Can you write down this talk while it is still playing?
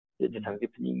จะทางที่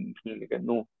พิงเลยกัน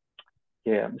นู่นเ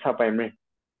นี่ยทราบไปไหม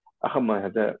เข้ามา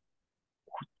จะ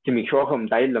จะมีช่วงคำ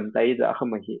ใจลำใจจะเข้า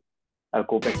มาที่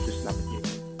go back to Snapchat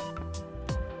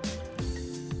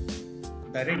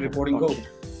direct reporting go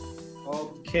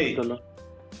okay betul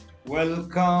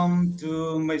welcome to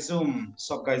my Zoom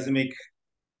Sopkai Zimik.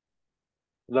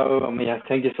 Hello Amaya,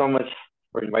 thank you so much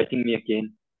for inviting me again.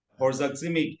 Horzak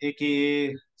Zimik aka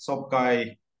Sopkai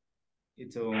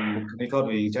itong kanithod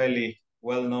wi jaili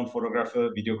well-known photographer,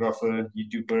 videographer,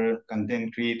 YouTuber, content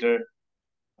creator.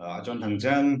 Ajon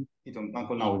thangjang itong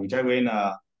pangko naw wi jaiwe na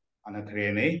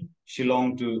anakrene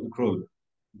Shillong to Ukhrul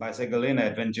bicycle and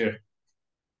adventure.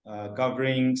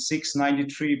 Covering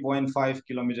 693.5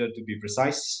 kilometers to be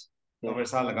precise. Cover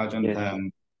sa laga John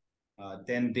Thang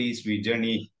 10 days we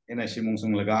journey in a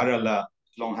Shimungsung Lagarala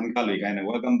long Hankalui and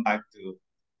welcome back to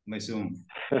my Zoom.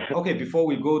 Okay, before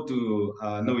we go to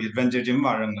no adventure Jim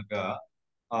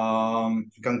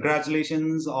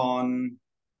congratulations on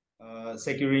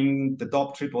securing the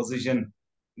top 3 position.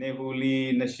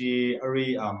 Nehuli Nashi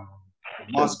Ari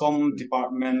Moscom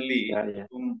Department Lee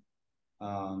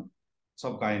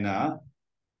Sobkaina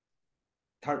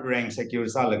third rank secure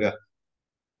salaga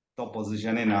top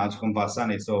position in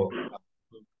Ajkumpasani. So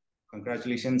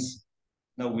congratulations.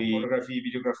 Now we photography,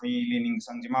 videography, leaning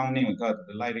sang jimang ning got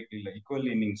the lyrically equal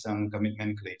leaning sang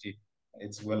commitment kleji.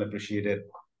 It's well appreciated.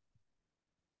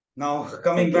 Now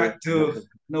coming back to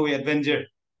no adventure.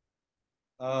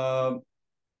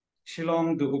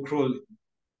 Shillong to Ukhrul.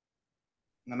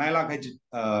 Nanaila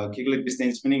kiglit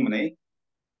distance meaning money.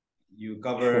 You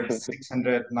covered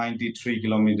 693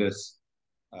 kilometers.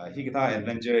 Hikita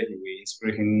adventure we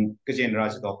inspiration kajen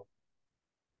raj dog.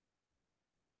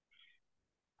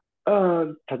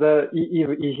他的一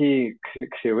些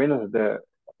学问的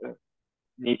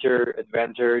nature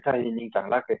adventure 他已经讲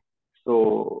了个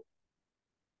so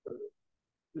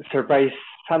surprise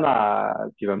他那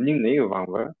基本上没有办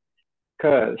法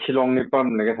可希望你把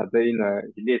那个他的呢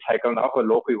你才刚拿回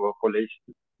落回我回来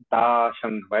打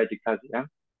上外地他这样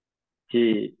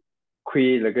去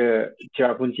亏那个第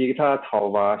二本机他淘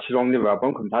吧希望你把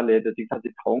帮看他来的这他的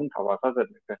通淘吧他的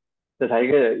那个这才一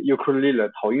个有可能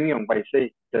了投影用白色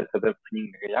的他的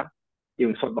拼那个样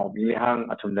用说老明行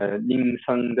啊从的人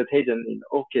生的体验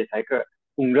OK 才个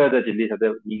温热的这里他的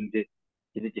名字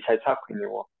这里才差亏你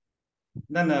我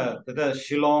Then the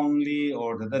Shillong Lee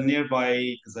or the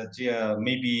nearby because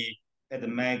maybe at the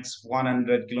max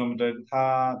 100 kilometer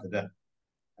tha the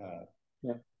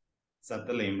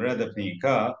Satalim rather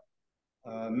ka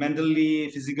mentally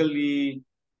physically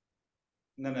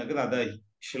nana the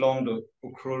Shillong do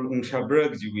Ukhrul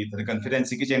Ungshabrug with the confidence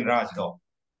kitchen raj do.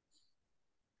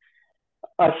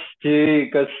这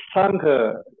个三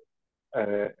个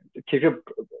其实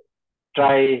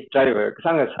driver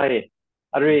三个菜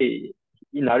而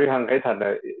inaari hang kai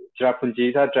thana jira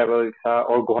punji tha travel sa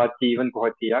or Guwahati even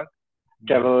Guwahati yang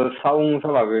travel saung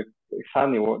sa ba sa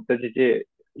ni wo de je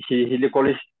hi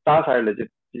college ta sa le je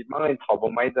mang thao bo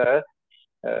mai da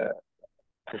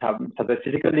sa the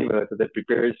physically the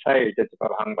prepared side just ba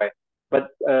hang bai but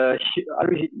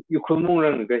ari you khumung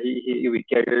rang ga hi we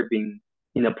carrier being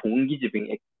in a pungi ji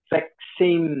being exact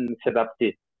same setup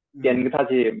ti tian ga tha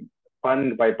je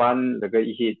ban by ban ga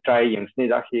hi try yang sne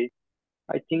da hi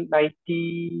I think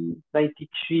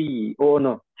 93 oh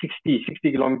no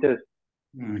 60 kilometers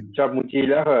job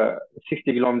mujila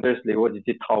 60 kilometers le wo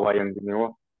ji thawa yang ni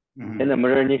wo and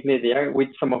amara ni ne there with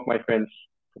some of my friends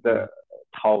the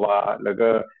thawa laga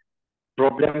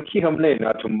problem ki ham le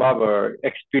na thumba ba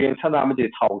experience na ma ji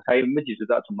thaw sai ma ji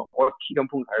da thumba or ki kam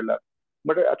phung thar la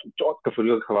ma da chot ka ful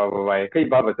ka ba ba kai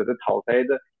ba ba da thaw sai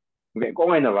da nge ko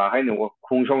ngai na ba hai no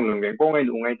khung song nge ko ngai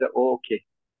ngai da okay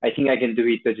I think I can do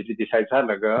it. The decide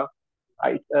laga.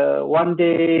 One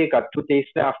day, got 2 days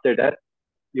after that,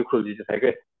 you could just like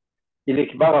it.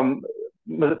 Ilik ba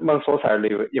mang so sa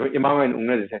liu. Imang en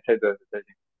ungna just said the.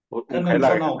 Kan nang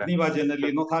so na ni ba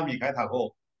generally no tha mi kai tha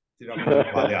ko.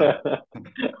 Yeah.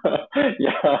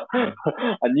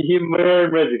 And he mer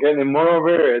kan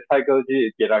moreover cycle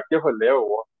ji kira ke ho leo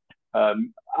wo.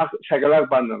 Cycle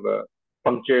ban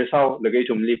puncture sao lagay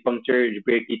tumli puncture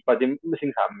break it pa dim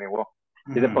masing sam me wo.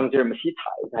 The puncture machine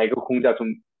thai ko khung ja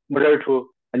tum murder to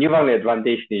a new one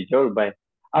advantage ni jo by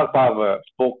alpha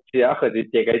spoke ya kha de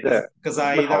te kai da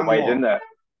kazai da bai den da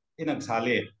in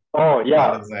sale oh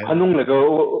yeah hanung le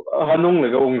go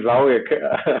ung zao e kai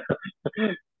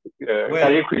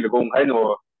khu le gong kai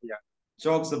no yeah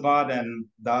jokes apart and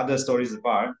the other stories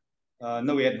apart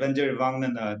no adventure wang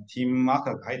na team ma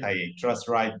kha khai thai trust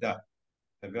right da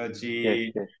ga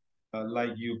ji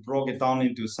like you broke it down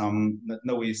into some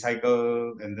no way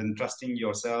cycle and then trusting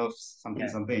yourself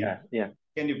something yeah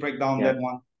Can you break down yeah that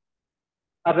one?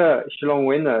 ada shilong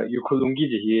wena yukulungi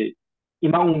ji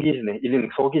imaungi ne iling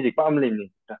sogi ji pamle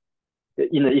ni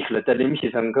ina ikhla ta lim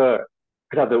shi sang ka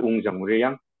kra da ung jang re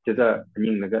yang jeda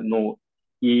ning na ga no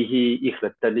hi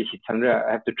ikhla ta li shi chang ra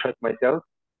I have to trust myself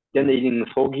then iling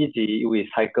sogi ji we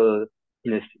cycle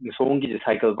ina sogi ji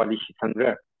cycle ba li shi chang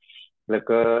ra la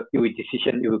ka you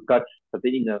decision you cut ta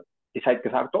ina decide ka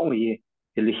sa tong yi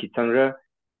li shi chang ra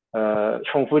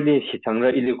shong fu li shi chang ra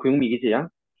ili kung mi gi ji yang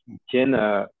chen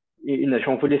ina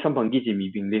shong fu li sam pang gi ji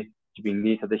mi bing li ji bing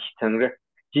li ta da shi chang ra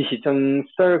ji shi chang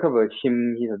sir ka ba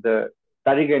sim hi da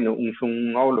다리가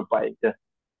웅숭 아울러 바이데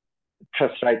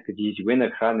trust right cái gì when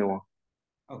khá nữa.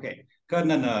 Okay. Cái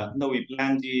nên là no we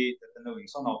plan đi no we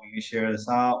son of we share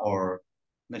sa or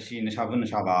na shi na shabun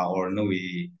shaba or no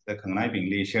we the khang nai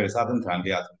bing li share sa tan thang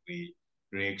dia we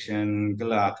reaction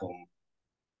gala thong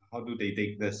how do they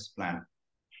take this plan?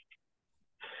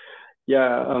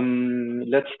 Yeah,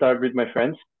 let's start with my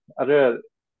friends. Other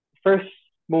first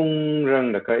mong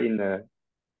rang ka in the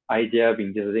idea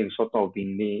being just ring sort of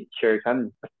being ni share kan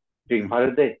ring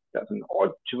par de that oh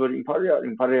chuber ring par ya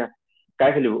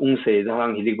cái cái ung se da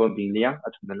hang hilig bom being liang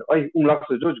at na ai ung lak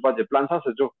se jo ba de plan sa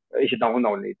se jo ai shi dang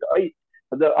no ni ai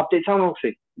the update chang no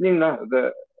se ning na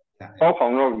the 包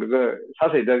房咯那个啥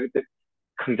谁的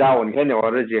坑家我你看你我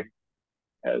这些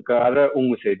个阿拉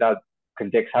ung se da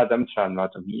context sa dam chan ma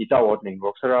to mi da wo ning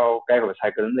rock sa cái cái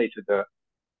sai cái类似的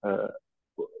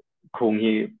空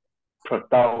气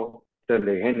product 的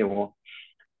类很牛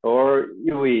or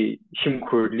因为辛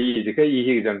苦里这个一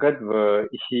些人个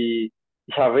一些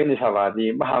下回的下吧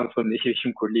的马上村的一些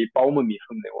辛苦里包么米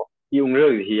分的哦用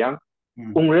热一样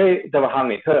用热的行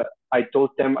的课 I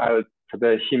told them I 这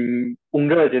个新用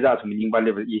热这大什么明白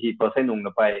了一些 percent 用的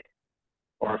拜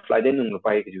or flight 用的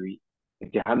拜个就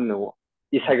这样的哦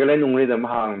一下个来用热的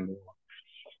马上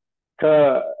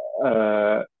个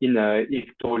in a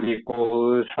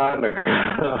historical sana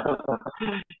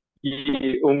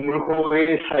이 umurko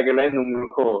사글라인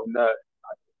umurko 나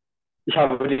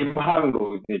샤블림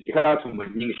항로 제가 좀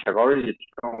닝 샤거리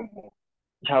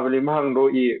샤블림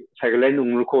항로 이 사글라인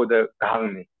umurko的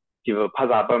항네 지금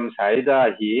파자범 사이다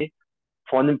이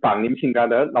폰은 방님 신가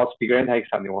的 loudspeaker 还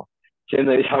上的我现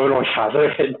在샤블로 샤서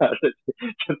했나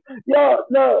야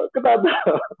나 그다다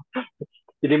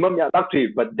이름은 야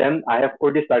딱지 but then I have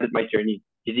already started my journey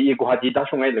이제 이 고하지 다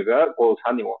송에 내가 고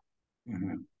사니워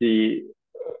이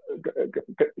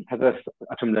他的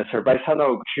什么 surprise 看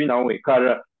到去哪位看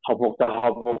了好不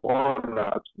好不好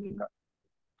了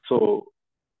，so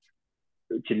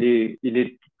这里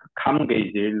看给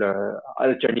人了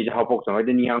，journey 就好不好，而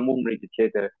你样梦里这些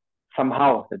的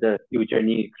somehow 它的有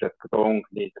journey 这个东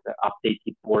西它的 update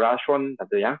的 portion 它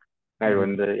的样，那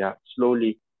样的呀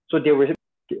slowly so there was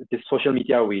this social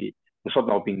media we 说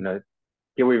到病了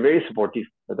they were very supportive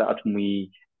它的we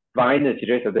Vine is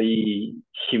just the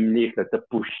shimli the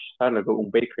push sana go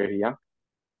baker yang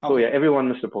so yeah everyone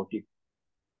was supportive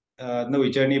no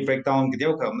journey breakdown cái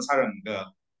điều cái mà sao cái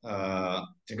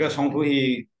cái cái song thu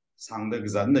hi sang the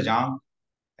dân的讲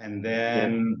and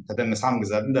then cái cái sang cái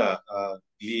dân的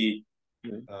li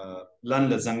learn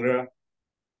the genre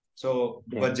so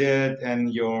budget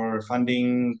and your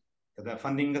funding cái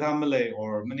funding cái tham lại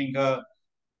or mình cái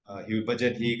hiểu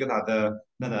budget hi cái đó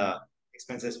那个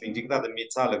expenses 平均大的米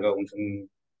差那个我们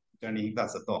journey 大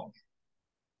是多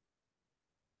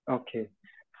okay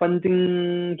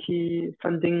funding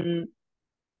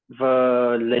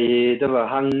và lấy đó là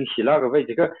hàng xí la cái vậy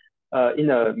thì cái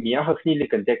in a mía học sinh li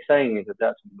context sang cái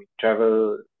đó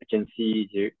travel agency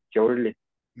就เลย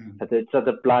它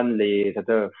的 plan 嘞它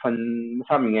的 fund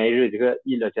上面个这个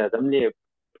一了家咱们嘞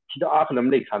其他阿可能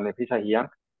嘞看的非常一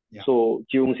样 so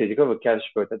就用这个 cash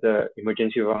它的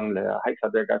emergency fund 了还啥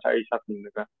的个啥一啥那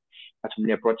个啊从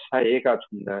那 approach 啥一个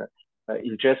从的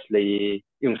interest 嘞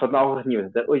用说到你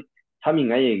们的喂他们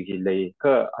个也是嘞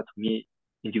个啊从你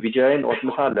individual and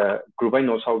also group I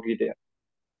know how to do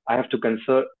I have to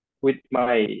consult with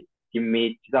my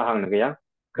teammate 其他行那个样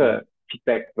个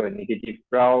feedback 和 negative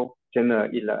不真的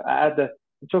一了啊的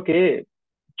it's okay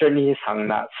journey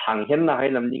长线那还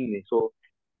能赢的说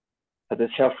它的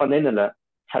self funding 了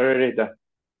才是的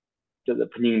就是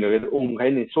拼命的还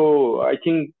能 so I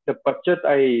think the budget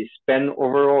I spend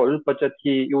overall budget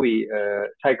ที่因为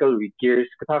cycle with gears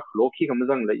ก็ถ้าโลกี้ก็ไม่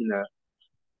ต้องเลยนะ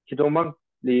ที่ตรงมั้ง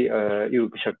liอยู่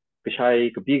ก็ใช้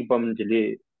ก็ big bum จะli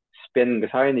spend ก็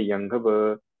ใช้ในยังก็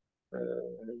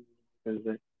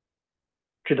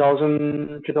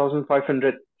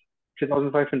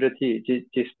3,500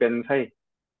 ที่ spend ใช้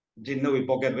จินโนวิ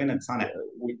ปเก็ตไว้หนึ่งสั้น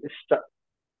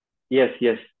yes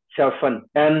self fund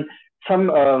and some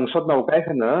สดหน่อย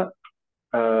กันนะ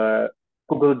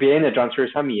Google BN transfer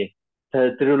sami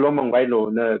terus lo mengwai lo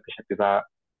na kesakita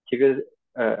kita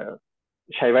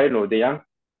shai wai lo de yang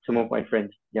some of my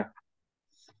friends yeah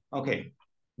Okay.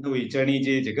 Now we journey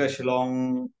ji cái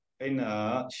Shillong in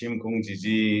Shim Kung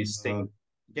ji state.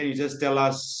 Can you just tell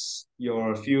us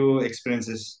your few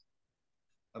experiences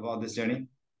about this journey?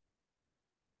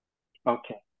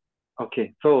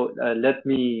 okay so let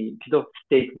me kita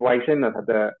state wise na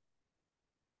ada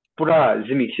pura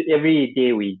zimi every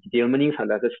day we deal meaning sa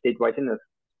the state wise na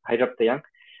hirap de yang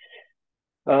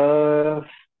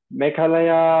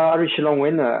Meghalaya ari Shillong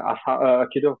wen asa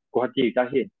kita Guwahati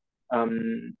kasi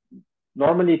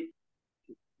normally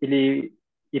ili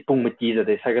ipung mati za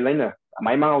de sa galai na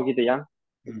mai mang gi de yang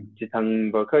chỉ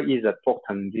thằng bờ khơi y giật phok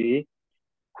thằng gì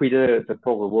quy de giật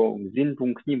phok wo zin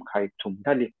bung knim khai thum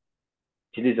ta li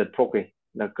chỉ đi giật phok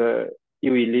là cái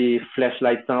yêu li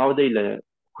flashlight sang ao đây là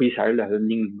quy sai là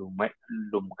ning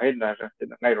lum cái là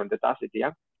ngay rồi ta sẽ tiếng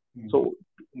so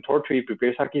thor tree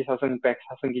prepare sa ki sa sang pack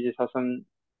sa sang ki sa sang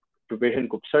preparation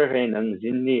group sir hay nang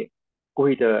zin ni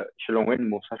quy de Shillong wen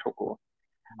mo sa choko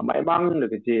mai mang là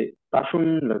cái gì ta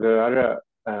sun là cái ara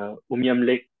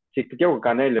lake chỉ cái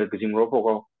cái này là cái gì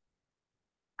ngoro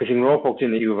Kasing ro pok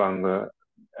chin yu wang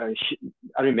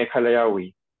ari Meghalaya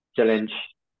we challenge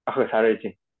akha sare chi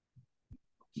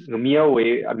ngmia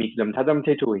we ami lam thadam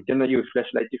the tu chen na yu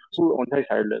flashlight chi full on thai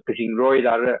sare le kasing ro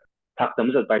da re thak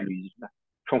dam zat bai lu na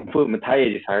chong fu ma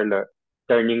thai ji sare le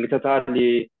turning ta ta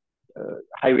li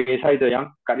highway side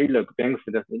yang kari le bang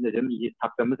fu da in de mi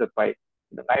thak dam zat bai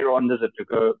the guy on the zat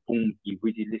ge pung ki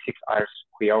wi ji 6 hours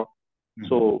khuya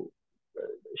so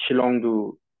Shillong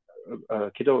du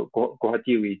kita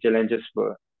Guwahati we challenges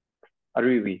were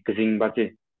ari we kazing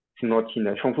bache singot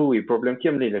hina shongfu we problem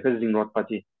kiam le la kazing not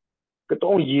bache ka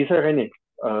tong yi sa ne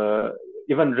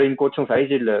even raincoat chung sai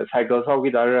je le cycle sa wi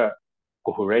dar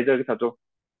ko rider ka to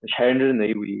shander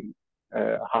ne we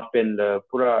half pen le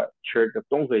pura shirt the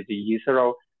tong ze yi sa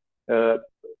ro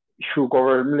shoe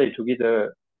cover le tu gi de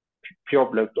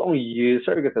pure le tong yi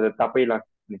sa ga ta pai la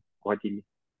Guwahati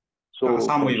so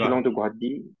Shillong to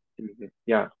Guwahati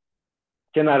yeah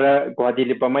Kenara Guwahati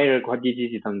li pamai Guwahati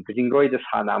ji thang kajing roi the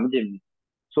sa nam dim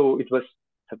so it was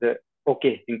the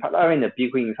okay in phala when the pi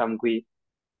kuin sam kui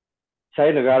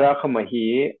sai la gara khama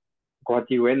hi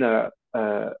Guwahati when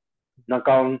na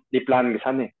kaun li plan ga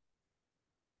sane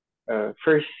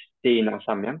first day na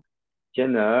samyang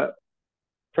jena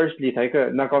firstly thai ka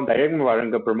na kaun direct ma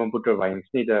warang ga Brahmaputra wayang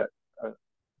ni da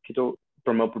kito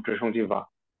Brahmaputra song ji wa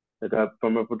cái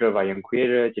Brahmaputra vayang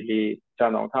khuya chỉ cha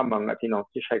nó tham bằng thì nó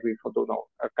chỉ sai quy photo nó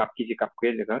cặp chỉ cặp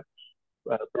khuya được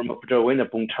Brahmaputra với là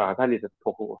bung trà它就是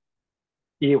破过，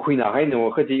伊会哪还呢？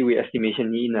或者因为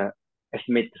estimation 呢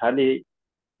，estimate 它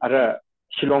的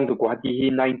Shillong to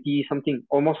Guwahati 90 something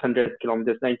almost 100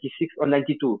 kilometers 96 or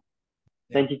 92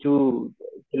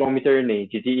 kilometer ne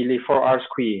chỉ ili 4 hours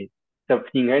khuya tập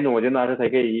nhìn cái nó cho nó thấy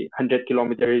cái 100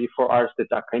 kilometer 4 hours de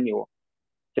chắc cái nhiều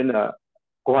chân là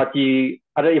Guwahati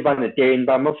iban na terin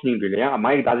ba mafning bile ya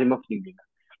amai dazi mafning bile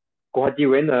Guwahati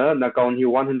when na kaun hi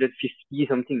 150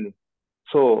 something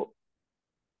so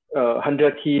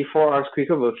 100 hi 4 hours quick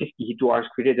over 50 hi 2 hours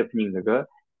quick de pning daga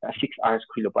 6 hours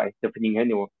quick bai de pning ha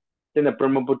no then the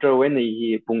Brahmaputra when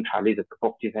hi pung chali de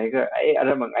pok ti sai ga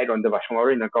ai mang ai don de ba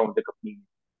shongori na kaun de kapning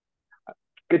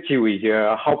cái chiu yi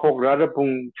how pok ra de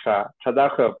pung cha da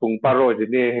kha pung paro de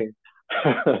ne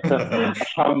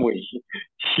Samui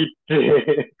shit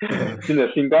真的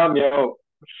新加坡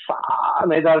啥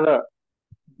没得了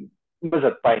不是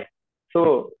白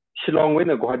so Shillong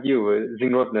when go hadi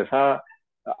zingrot na sa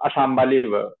Assam bali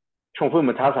chongfu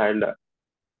ma tha sai la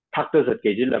thak to zat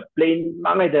ke ji la plane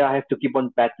mangai da I have to keep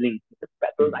on paddling the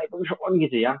paddle lai bang shon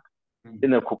gi yang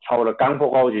den khuk chau la kang pho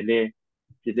gao ji ne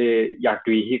ya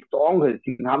tui hi tong ge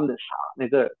sing ham de sa ne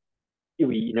de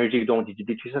yu energy dong ji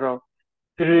ji chi sa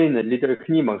这呢，你这个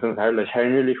肯定忙生产了，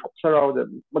前日里说了的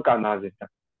没干那的。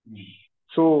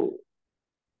so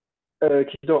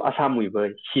其实阿萨姆一个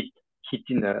hit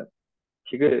进了，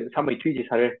这个他们推荐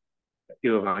啥的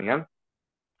有方向。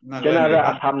现在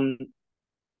阿萨姆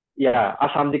，yeah，阿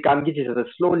萨姆的干基就是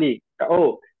slowly，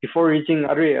 before reaching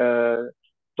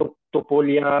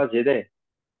Topolia 这的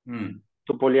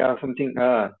，Topolia something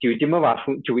就这么话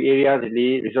就 area 这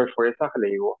里 reserve forest 那个来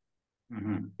个。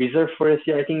Reserve forest,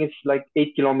 I think it's like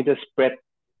 8 kilometers spread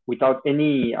without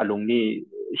any along the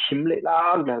Shimle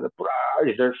lag the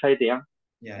reserve site yeah.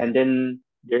 And then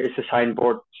there is a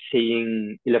signboard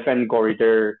saying elephant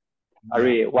corridor,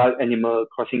 wild animal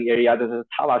crossing area. There's a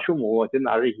thala shumo then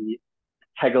hi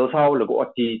cycle sao logo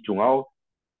oti chungao.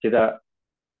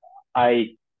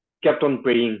 I kept on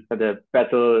praying for the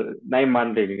battle 9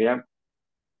 months yeah.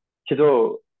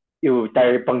 yêu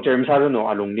tai puncture sa no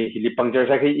alung ni li puncture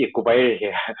sa ki ik ko bai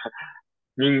he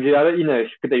ning ji ala ina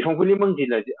ke dai shong li mang ji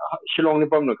la shilong ni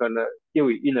pam no kan yêu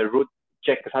ina route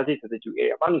check sa ji sa ju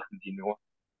area bang khang ji no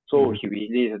so hi wi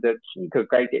li sa ki ke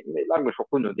kai de le lang me shok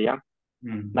no de yang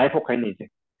nai phok kai ni ji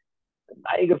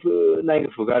nai ge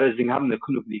fu ga re jing ham ne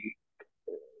khunu li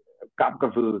kap ka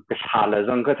fu ka sa la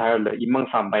zang ka tha la imang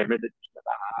sam bai me de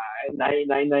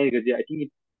nai ge ji I think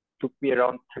it took me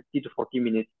around 30 to 40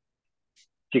 minutes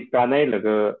chỉ cả này là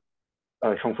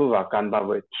cái重复话干巴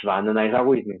为吃完的那一下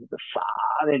位置，啥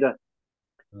那个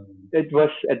it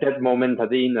was at that moment 他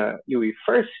的因为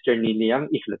first journey 那样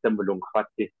一直这么龙发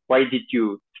的 why did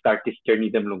you start this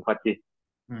journey 这么龙发的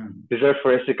就是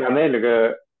first 干那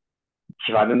个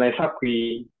吃完的那一下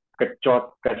会个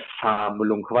job 个啥么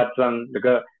龙发张那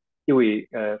个因为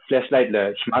flashlight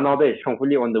了起码脑袋重复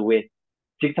力 on the way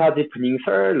即他的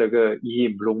peninsula 那个一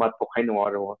龙马不开诺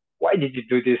了 why did you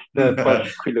do this the bus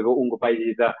khi lago ung pai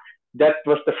da that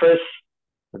was the first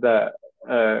the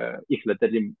if la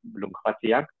talim lung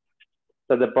khatiak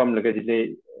ta da pam laga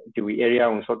jile ji area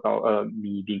ung so ta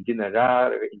mi ding jin ra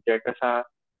interact sa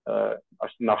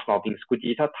national thing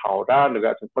scooty ta thau ra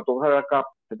laga photo ra ka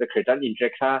da khaitan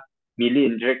interact sa mili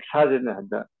interact sa jin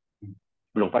da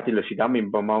lung pati lo sidam im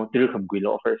ba mau til kham gui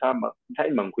lo offer sa ma sai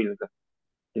mang gui la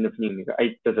in the beginning ai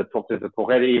จะทก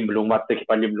ให้ได้อิมลงมาแต่ที่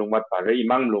ปันอิมลงมาป่าเลยอิ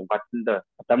มังลงมาตั้งแต่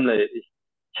ตั้มเลย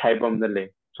ใช้บอมนั่นเลย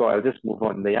so I'll just move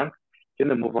on เลยยังจึง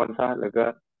จะ move on ซะแล้วก็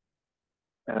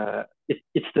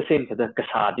it's the same แต่กระ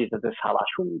สาดีแต่สาว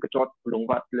ชุ่มกระจดลง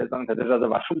มาเลยตั้งแต่จะ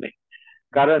ว่าชุ่มเลย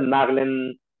การนักเล่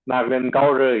นเก่า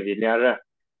เลยทีเนี้ยเลย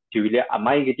จุดเลยอ่ะไ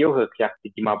ม่ก็เดียวเหรอแค่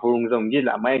ที่มาปรุงตรงนี้ล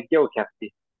ะไม่เดียวแค่ที่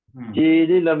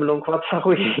นี่เราลงมาสัก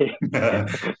วี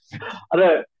อะไร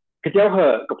cái chỗ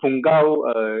hở cái phong cao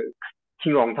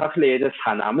thiên long thác lệ cái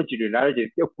sản ám chỉ được nói là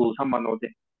cái cú tham mà nói thế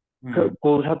cái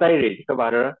cú tham tay rồi cái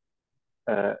bảo đó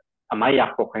amai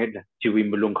yak có cái đó chỉ vì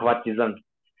mình lung khát chỉ rằng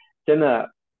cho nên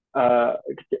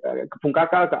cái phong cao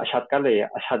cái asat cái lệ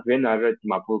asat bên nào rồi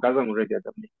mà cú cái rằng rồi cái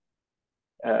đó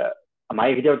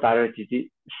amai cái chỗ ta rồi chỉ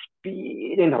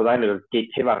speed đến thầu này rồi cái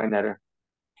thế vào cái này rồi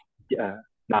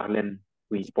Nagaland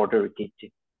we border with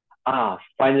it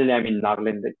finally I'm in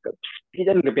Nagaland speed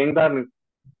đến cái bên đó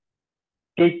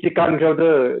cái chỉ cần cho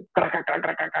tôi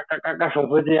các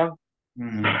sông phơi giang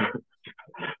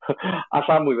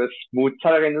Assam với smooth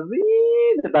sao cái nó gì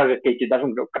ta cái chỉ ta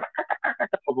sông đâu các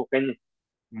bộ cái này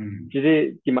chỉ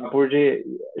thì mà bây giờ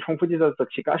sông phơi giang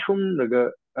chỉ cả sông là cái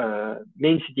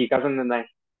main city cái sông này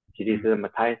chỉ là mà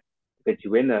thay cái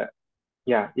chuyện là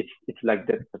yeah it's like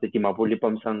thatแต่ที่มาพูดลิป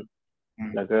มซัง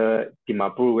แล้วก็ที่มา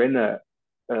พูดเว้น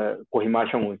Kohima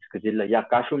sông cái gì là yak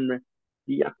cá sông này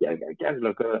yakแ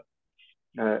ล้วก็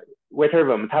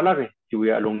weather mà thay lại chủ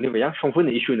yếu long này vậy sông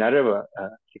phơi issue này rồi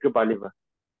chỉ có bao nhiêu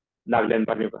Nagaland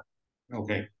bao nhiêu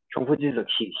okay sông phơi chỉ là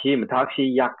chỉ mà thay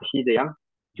chỉ yak chỉ đấy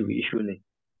chủ yếu issue này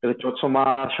cái chỗ số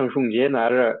mà sông gì này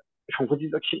rồi sông phơi chỉ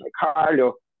là chỉ khai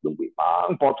rồi long bị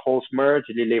bang potholes merge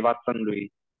chỉ lấy vắt sang rồi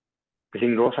cái gì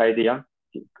rồi sai đấy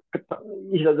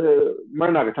ý là cái mà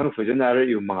那个汤水真的是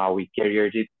有蛮好的 carrier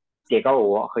就跌高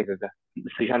我或者是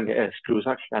实际上个screw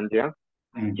上看这样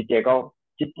就跌高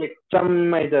就跌专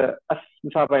门的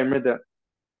啥外面的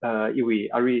因为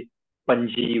本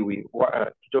机因为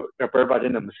就日本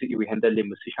真的不是因为很多的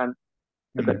不是像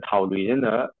那个套路人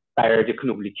呢大家就可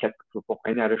能理解就不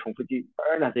可能的重复的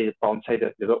那这帮菜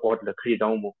的这个 order 可以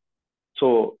当么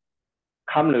so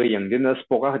看那个样子呢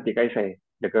sport 和底该谁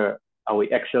那个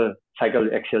Excel cycle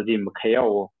Excel gì mà khéo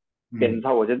ô bên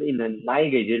sau cho nên là nãy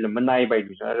cái gì là mình nãy bài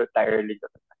thì nó tài liệu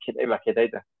cái đấy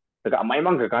rồi cái máy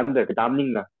móc cái đam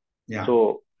ninh là so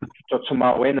cho số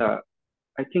mà when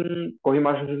I think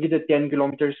Kohima sông cái 10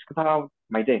 kilometers cái thao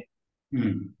mấy đấy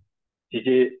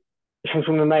thì sông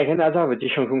sông này cái nào vậy thì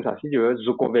sông sông sao thì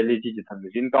Zuko Valley thì thằng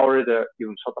người dân cao rồi đó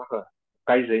dùng số đó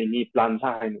cái gì này plan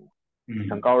sao hay nữa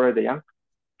thằng cao rồi đấy nhá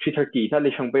 330 ถ้าเล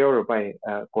ยช่างไปเอาไป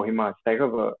Kohima แต่ก็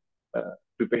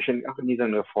preparation อันนี้จัง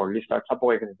เลย for list start ทับไ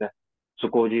ปกันแต่สุ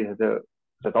โขทัยจ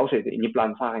ะต้องเสร็จนี่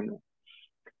plan 啥还呢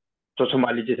就从马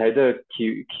里这才的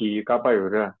去搞白了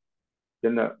的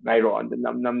真的挨软的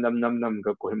那个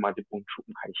Kohima就蹦出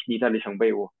开心他的ช่างไป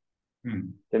我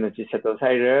真的就set到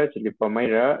赛了这里不买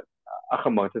了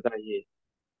很忙就在一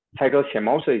才个前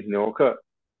毛水呢我可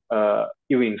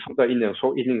因为说个一年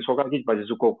说个地方就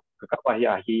是个搞白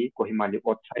呀去Kohima的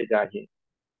我才在去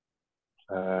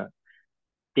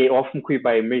day off คุยไ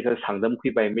ปไม่ได้สั่งดำคุ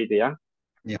ยไปไม่ได้ยัง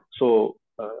so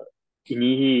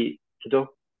ini itu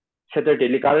Saturday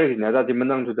li kar ni ada di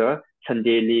menang tu dah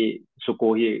Sunday li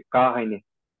suko hi ka hai ni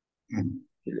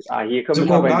hi ka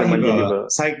mo ba ba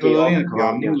cycle ni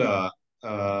kram ni la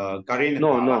garin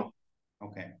no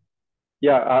okay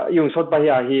呀用说把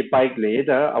呀去bike来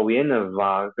的away呢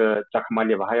话个扎克马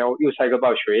里话还要有赛个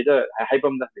包学的还不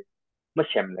么的，么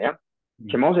险了呀。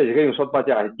前毛水这个用说把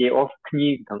呀 day off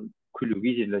你等亏留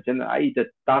意见了，真的哎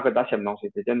的大个大险毛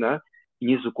水的真的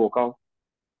你是过高，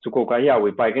是过高呀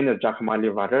为 bike 呢扎克马里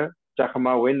话的扎克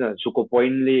马为呢是过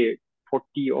point 里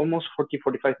almost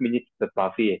 45 minutes 的巴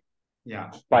费。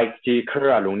Yeah. bike 这 car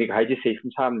啊，龙你还是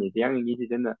safe 差你这样你是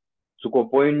真的，如果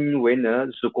point 为呢，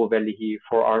如果 valley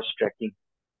 4 hours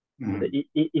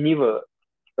trekking。ini va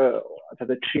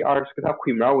tada 3 hours ka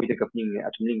khui mra wi de kapning ne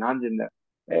achum ling han den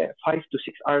 5 to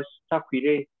 6 hours ta khui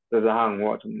re da hang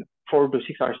wa achum 4 to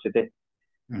 6 hours today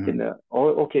den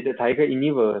okay the tiger ini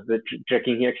va the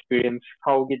trekking experience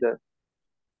how gi the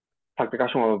tak ka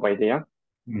shong ba de ya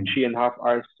 3.5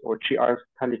 hours or 3 hours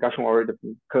kan ka shong or de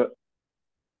ka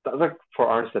ta 4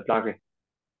 hours da la ke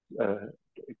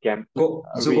camp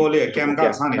Zuko le camp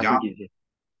ka sa ni ja.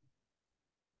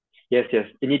 Yes, yes.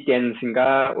 Ini tian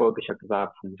singa o bisa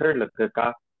kita punter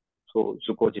lega so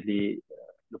zuko jadi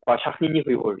lupa syakni ni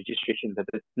hui o registration da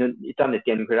ita ne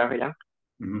tian kira ka yang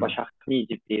lupa syakni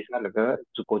ji pesa lega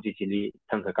zuko jadi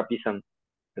tang ka pisang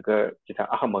lega kita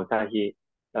aham ta hi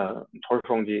thor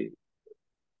song ji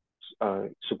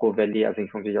zuko valley asing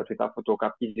song ji ya kita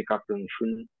fotografi ji ka plung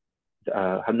shun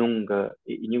hanung ga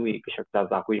ini wi ka da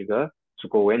za hui ga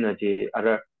zuko wen ji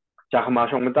ara jahma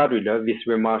song da ri le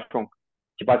viswe ma song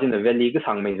in the valley cái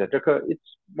sang mấy giờ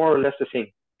it's more or less the same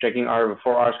trekking hour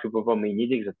 4 hours cứ bao mình nghĩ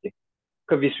gì vậy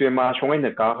cái ví dụ mà xong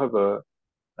anh cả cái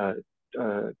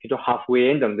cái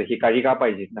halfway đến the hikari ka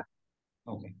bài gì nè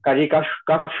kari ka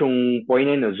xong point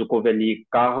này là Zuko Valley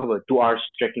cả 2 hours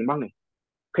trekking mang này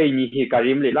cái ni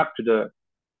hikari mới lắc to the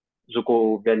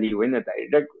Zuko Valley when the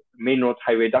direct main road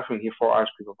highway đã xong 4 hours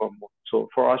cứ bao so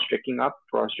 4 hours trekking up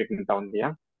 4 hours trekking down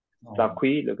there ta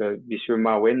quy là cái ví dụ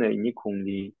mà when này như cùng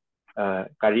đi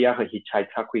karya ka hitchhike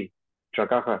tha kui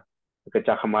traka ka ka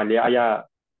cha khamalia aya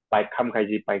bike kham khai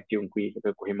ji bike tiung kui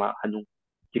ka kohima hanu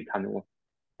tik hanu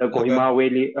da kohima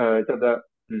weli da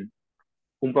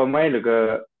umpa mai le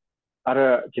ga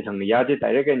ara chi thang ya de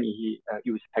direct ni hi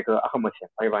use cycle akhama se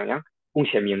pai ba yang ung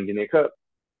shem yang de ne ka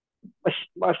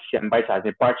mas shem bai sa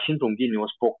de part chin tung di no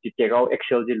spoke ti te gao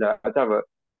excel ji la ta ba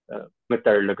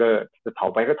meter le ga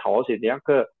thao bai ka thao se de yang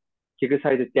ka这个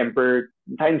赛的 temper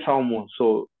太少么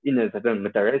，so 因为这个没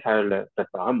得人才了，这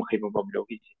当然没黑不不了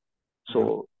解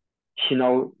，so 新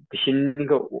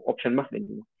个 option 嘛，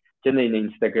真的 in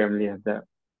Instagram 里的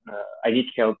I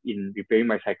need help in repairing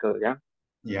my cycle，呀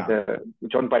，the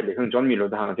John 拜的，跟 John Milo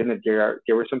的行，真的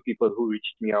there were some people who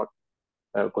reached me out，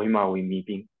过去嘛为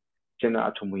meeting，真的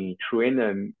啊，从为 train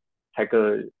的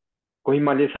cycle，过去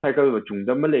嘛的 cycle 中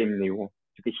的没来没有，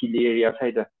这个 hill area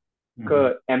赛的。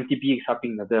ke MTB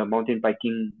shopping the mountain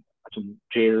biking achum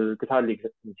trail ka tha lik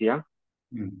jiang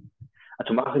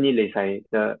achum a khani le sai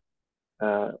the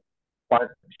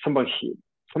part sambang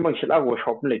shi la go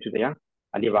shop le tu da yang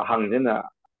ali ba hang den na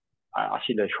a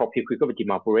shi le shop hi ku ti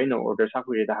ma pure no order sa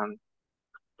ku re da hang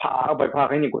pa ba pa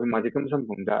khani ko ma ji kam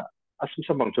sambang da asum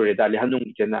sambang tu re da li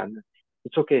hanung jen na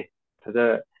it's okay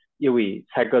the yewi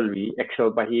cycle re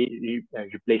excel ba hi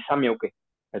replace sam yo ke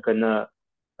kana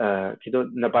kido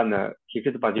na ba na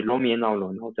kido ba ji lo mi na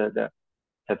lo no的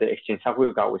exchange sa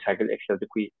ku ga wo cycle excel de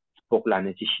kui spok la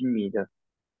ne ji shin mi de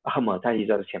a ma ta yi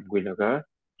za de chem kui le ga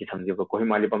ji thang ji ko hi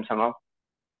ma li bam sang ao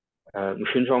mu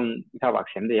shin song ta ba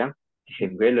chem de yang ji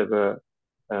shin gwe le ga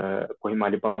ko hi ma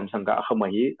li bam sang ga a ma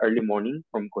hi early morning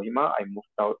from Kohima I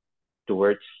moved out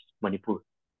towards Manipur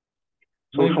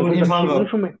so from Imphal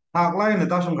thak lai na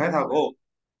ta sum khai thak o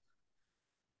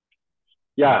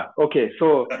yeah okay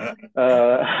so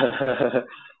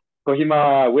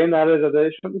Kohima when I was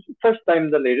the first time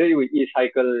the later you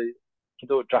e-cycle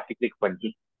kido traffic lik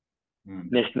panji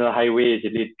national highway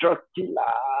jili truck jila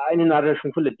ini nara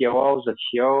shungful le tiawa za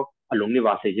chiao along ni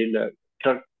wase jil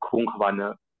truck khung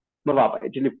khwana ma ba ba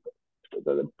jili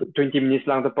 20 minutes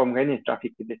lang ta pom kai ni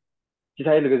traffic jili ji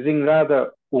thai le zingra da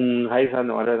ung hai san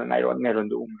no ra ngai ron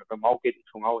du ka mau ke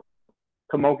chung au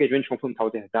ka mau ke wen chung phum thau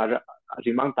de da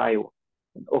ji mang tai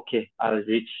okay I'll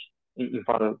reach in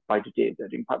front of by today the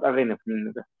in part arena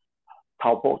the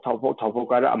thau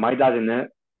ka ra mai da ne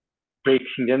break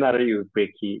singa na ra you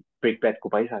break pad ko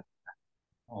pai sa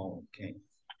okay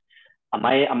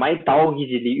amai tau hi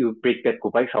ji you break pad ko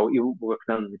pai sau you work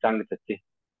nang chang de che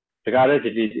daga ra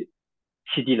ji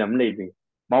city lam le bi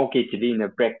mau ke ji ne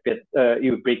break pad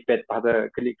you break pad pa da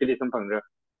kli sam phang ra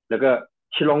laga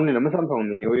chilong ni nam sam phang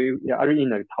ni you are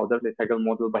in a thau da cycle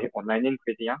model by online in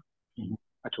kre ya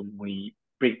achum mui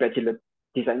break pad ji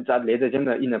design cha le da jang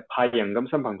in a phai yang gam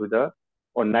sam phang du da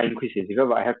online quiz is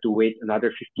I have to wait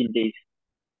another 15 days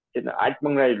Jadi आज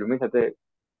mengenai lu misalnya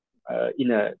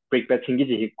ina break bad tinggi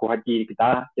jadi kuhati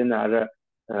kita jadi ada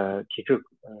kita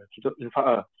kita info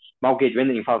mau ke jual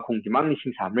info kung di mana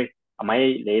sing samre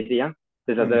amai le dia yang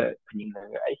jadi ada pening na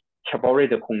ai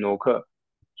cabore de kung no ke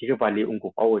kita balik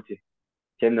ungku bawa je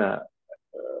jadi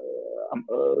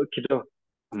kita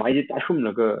amai di tasum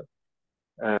na ke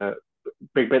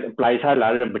break bad apply sa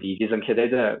la ran beri di sang kita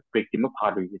ada break di mana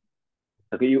padu je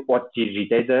tapi you what jadi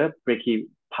ada break ki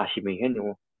pasi mengen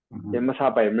yo then masa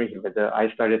by me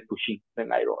I started pushing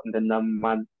then I wrote and then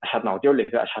man asat now dia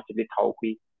lek asat di tau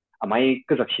kui amai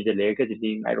ke zak si de lek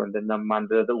jadi I wrote then man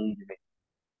de ung ni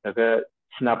na ke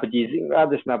snap di zing ra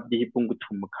de snap di pung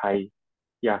kutum kai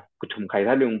ya kutum kai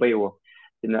ta lung bai wo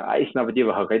then I snap di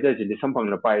ba kai de jadi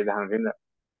sampang na pai da hang then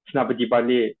snap di ba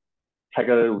le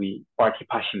cycle we party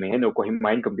pasi me no ko him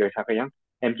mind kom dia sa ka yang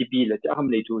MTP le ja ham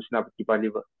le tu snap di ba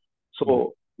le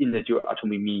so in the jo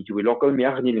atomi mi jo local mi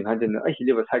ha ni ling han den ai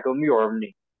le ba cycle mi orm ni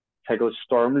cycle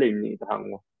storm ling ni ta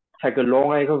hang cycle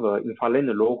long ai ko ga in fa len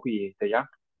lo hu ye ta ya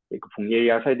e ko phung ye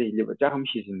ya sai de le ba ja ham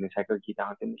shi sin cycle ki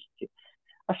ta den ni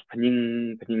as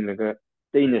paning na ga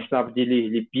de in snap di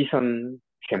li bi sang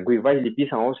shem gui vai li bi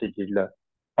sang o se ji la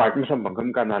part mi sam bang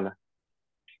kam ka na la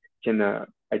chen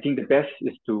I think the best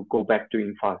is to go back to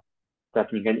infal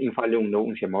that mean infal le ung no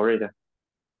ung shem already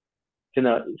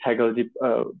China psychology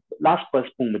last bus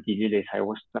pung mati ni le sai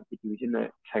was snap di china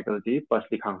psychology bus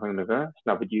li khang khang naga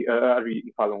snap di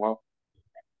ri fa long au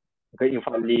ka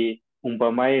infal li ung ba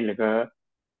mai naga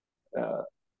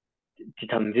ti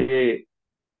thang je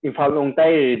infal long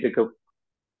tai de ka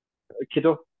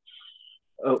kido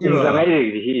ung za ngai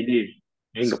ri ri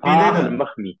ring pa han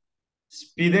mak mi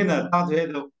speed na ta the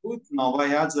the ut no ba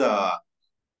ya za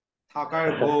ta ka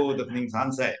go the ning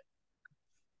san sai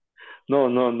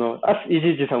no as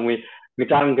easy ji thang mi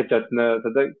tang ka chat na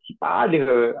da ki pa li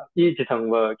yi ji thang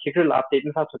wa ki kr la update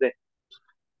na sa chu de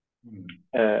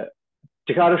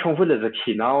这个重复的是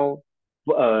起脑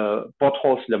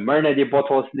bottles 了，门那的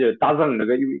bottles 了，打上那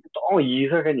个有当医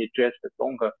生给你 dress 的，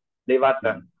当个你话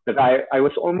的，那个 I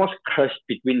was almost crushed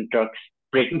between drugs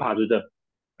breaking 爬住的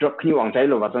，drug 你往在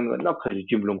了话，整个那可是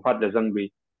就不能发的整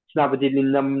类，那不的你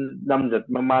nam着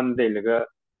慢慢的那个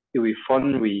因为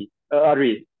fun 为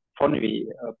fun 为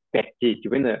白的，就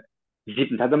变得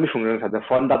zip 他都没承认他的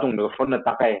fun 打动那个 fun 的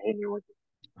大概很牛。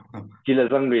记了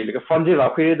整类那个放弃老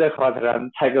亏的话，他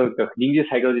采购个邻居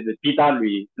采购的比大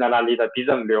类那哪里的比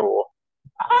整了哦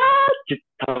啊，就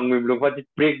他们龙华的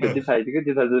break 的这才这个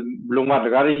就他是龙华这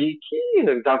个一起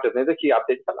能长着那个去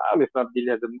update 啦，没啥比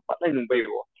了是发来龙背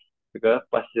哦，这个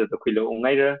不是都亏了我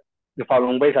爱着，你发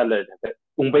龙背啥了？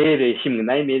龙背的新闻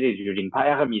那一面的就人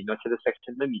派还米，那是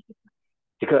section 的米，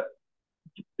这个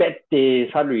bad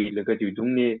的啥类那个就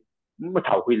中的没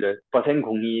逃回了，发生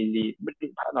空你没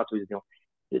怕那做这种。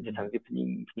จะทางที่พิ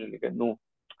งเลยกันนู่น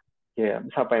เนี่ย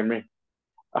ทราบไปไหม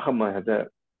อ่ะเขามาจะ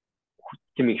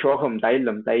จะมีช่วงเขาไม่ได้ล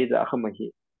ำได้แต่เขามาที่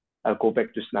go back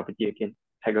to Snapchat again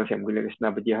ใช้ก็เสียงกูเลย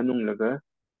Snapchat ฮันนุ่งแล้วก็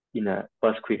อินะ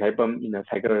bus คุยให้ปั๊มอินะใ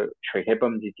ช้ก็ช่วยให้ปั๊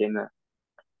มจริงๆนะ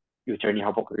อยู่เจอนี่เข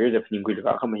าบอกเลยจะพิงกูเลย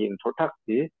ก็เขามาเห็นโทรทัศน์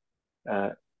ที่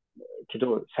คิด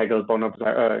ว่าใช้ก็ปนบุษ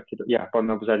คิดว่าป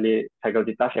นบุษเลยใช้ก็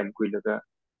ติดตาเสียงกูเลยก็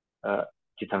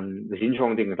ที่ทางสิ่งช่ว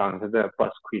งต่างๆถ้าจะ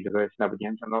bus คุยแล้วก็ Snapchat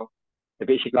ฮันช่าง the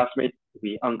basic classmate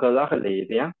we uncle lah le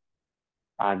dia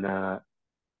an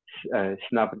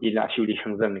snap di la shu li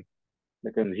chang zeng na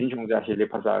kan jin chung ja shi le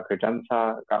phasa ka jan sa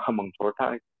ka khamang thor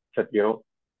tha sat yo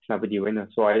snap di when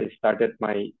so I started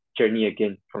my journey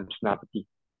again from snap di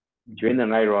join na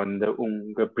ngai ron the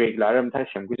ga break la ram tha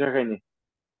sam gu ja kai ni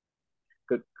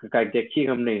ka de ki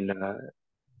kam nei na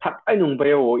thak ai nung ba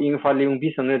yo in fa le bi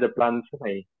sang de plan sa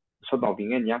thai so dao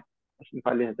bing en ya in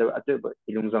fa le de ate ba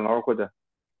ilung zang or ko da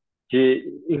ที่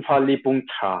อินฟาลีปุ่ง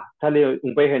ชาถ้าเรียกอ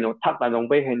งไปเห็นว่าทักแต่อง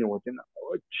ไปเห็นว่า真的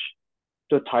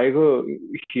ตัวไทยก็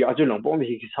ที่อาจจะหลงป้อง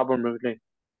ที่ชาวบ้านเลย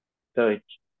แต่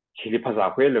ที่ภาษา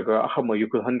คุยแล้วก็เขามาอยู่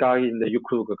คือฮันกาอินเดียอยู่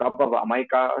คือก็กับว่าอเมริ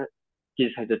กาที่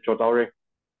ใช้จะจดเอาเลย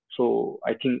so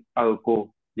I think I'll go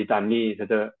ลิตานี่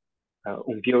จะอ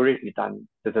งค์เดียวเลยลิตาน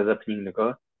จะพิงแล้วก็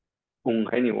องค์ใ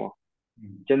ห้นี่ว่า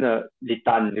真的ลิต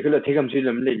านนี่ก็เลยที่คำชื่อเ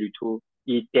รื่องเลยอยู่ทุ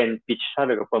อีเดนบิชซาแ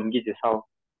ล้วก็ผมกี่จะเศร้า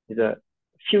จะ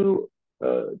few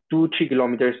 2-3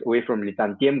 kilometers away from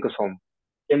Litan tiêm cái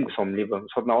som livang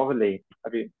so now cái này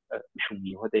ari shung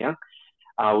ni ho đấy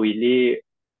à vì li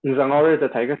ung sang ở đây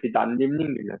thấy cái Litan lim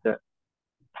ning là cái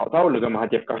thảo thảo là cái mà hạt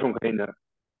cái sông cái này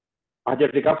hạt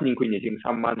cái cái ning kuin jing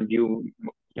samman view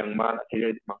yang ma là thế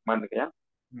mặc man cái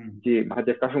thì mà hạt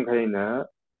cái sông cái này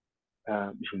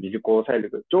shung ni ko sai là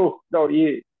cái chỗ đâu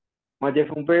ý mà hạt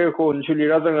phong bê ko chuli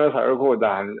ra rằng là sai ko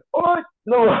dan oh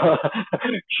no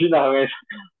khi nào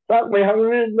Sak may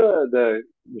hangrin the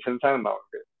isang sang no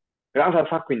rang sa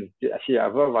sakwin si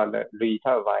ava wala lui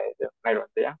ta vai de ngai ron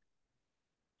de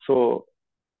so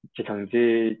chỉ thằng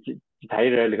chỉ thấy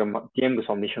rồi là cái tiêm cái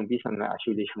xong đi sang bi sang à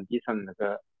xử lý sang bi sang那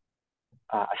个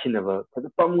啊新的不，他是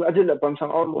帮我这了帮上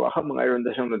奥路啊，他们爱人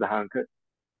的上的行去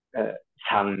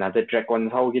长那的 drag on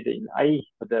后给的，哎，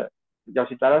或者要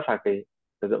是打了啥个，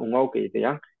就是我给的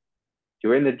样，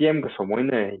就因那点个什么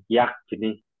呢，压这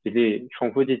里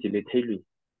重复的这里推理，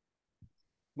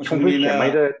重复写没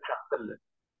Musumina 的他的了，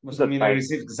这 Musumina 在。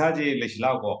receive saji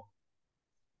lishlago.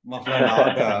 Mafla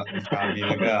nawaga mishkambi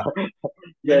laga.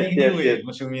 Yes, Yani yes, yes. anyway,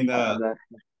 Musumina Ada.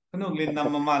 Kanuglin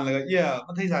namaman laga. Yeah,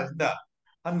 mathi sajinda.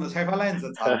 Han masaifa lain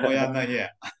sa moya na ye.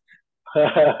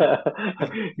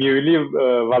 미리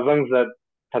와장자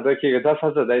다들 다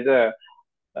사서 나이제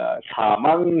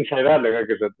사망 세라 내가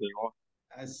그랬더니고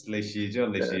As leshi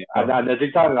jo. 아나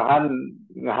직장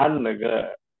한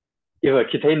내가 이거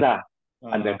기타이나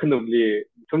안데 큰놈이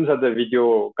tum사의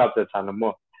비디오 값을 자는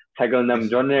뭐 최근 남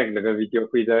전에 내가 비디오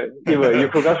보이다 이거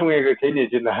유코가 송에 그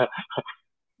개념이잖아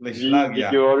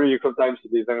Lishlagia. 비디오를 유코 타임스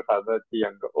디자인 사다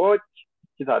지양 거어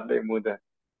기타데 뭐다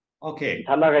Okay.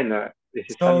 달라가는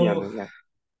이시 So 삼이야는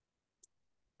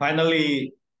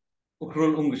finally,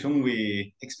 ukrul ungshung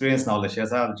we experience knowledge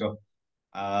as jo.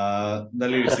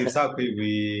 Dali receive sa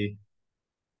we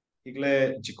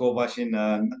igle jiko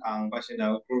bashina ang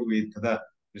bashina ukrul we tada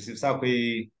receive sa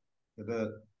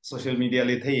the social media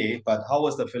li thay, but how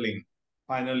was the feeling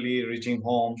finally reaching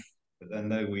home? Then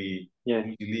we yes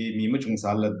usually mi muchung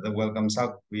sal the welcome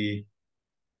sa we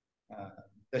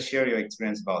just share your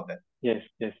experience about that. yes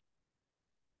yes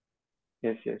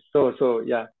yes so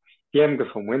yeah tiêm cái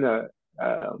phòng mới là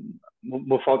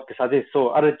một phút cái sao thế so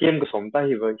ở tiêm cái phòng ta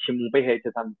thì vừa chim bay hay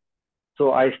cho tham so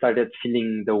I started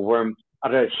feeling the warmth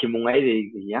ở chim ấy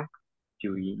thì gì á就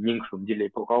nhìn không chỉ lấy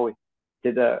báo cáo ấy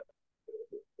thế là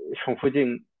trong附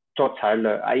近做菜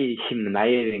了哎chim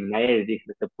này thì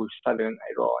cái bút sa lượng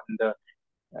ấy rồi and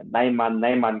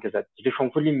nine man cái gì thì trong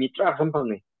附近米抓什么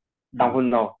呢当然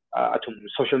咯从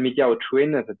social media 我吹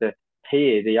呢这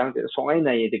thế thì yang so ấy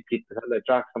này thì clip là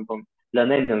抓什么lần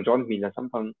này thằng John mình là什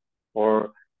么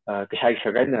or cái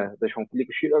cái này the trong clip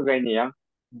shoot cái này yang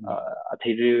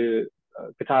thấy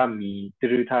cái ta mi từ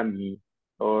ta mi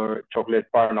or chocolate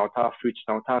bar nào ta fruits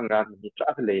nào ta ra mi抓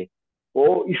cái này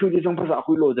ô issue thì trongภาษา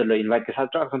คุยโลจะเลย invite cái sao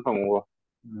抓什么我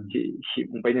是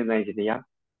唔俾你那些样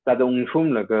但东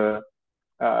冲那个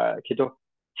叫做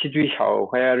戏剧小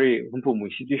块啊，阮父母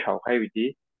戏剧小块有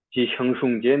啲，是轻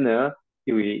松啲呢，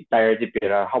因为大家这边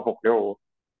啦好薄了，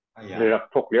热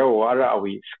薄了，啊啦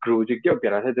为 screw 就叫别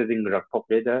啦，它就是热薄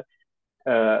了的，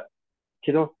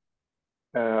叫做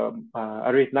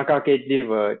啊瑞那个给你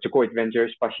个这个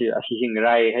adventures 把些啊事情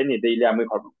来，还你得两枚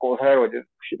块过台我就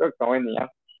许多搞那样，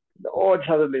哦，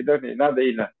他的那的那的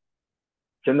呢，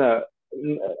真的，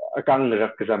刚热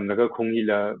个咱们那个空气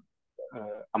了，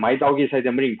买到嘅时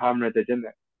候没人怕么的真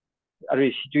的。而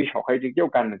且最少还是要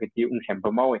干那个地用钱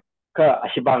不毛诶，可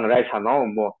是帮来查那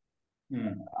么，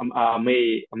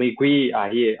没贵啊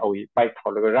也哦拜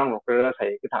托那个让我个才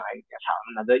个他长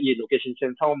那个一 location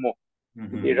先操么，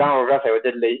让我个才我这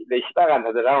雷西大干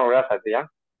他的让我个才这样，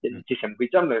就先贵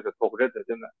这么的做着的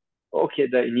真的，OK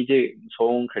的，你这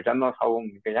从开展到操我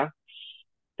们这样，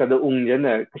这个用人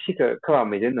呢，可是个可话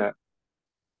没人呢，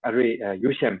而且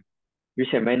有些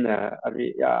没呢，而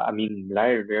且呀，明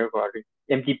来这个。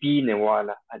MTP ne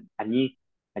wala ani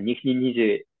ni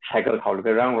je cycle thol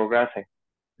ga rang rogra sai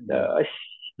da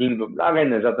ning dum la ga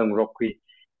na za dang rock kui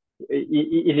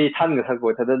ili than ga sa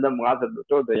go ta da ma da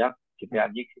to da ya ti ya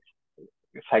ni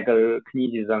cycle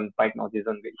kni ji zang bike no ji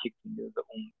zang ga shi ki da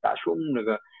da shum na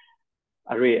ga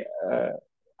are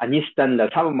ani stan la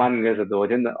tham man ga za do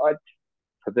den da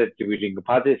ta da ji wi ring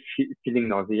pa de feeling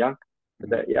no ji yang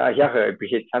da ya ga bi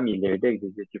he chami le de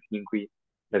ji ning kui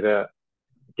da ga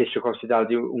这时候是到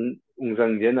就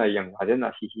人人啊样或者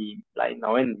那是来那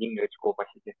湾应该过吧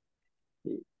是的，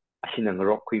是能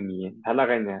够开米，他那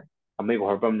个呢，美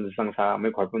国本上啥美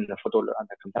国本的辅导了，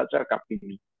那看他这个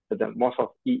米，这的 most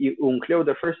of include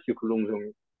the first 就可能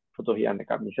用辅导一样的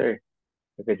个米事，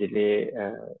这个这里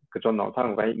各种脑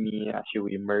汤外米啊，是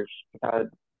immerse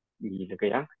他米这个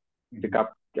样，这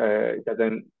个这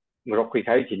种我开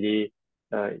开这里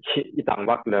一档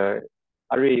วักเลย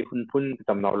อะไรพุ่นจ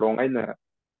ำนองลงไอ้เนี่ย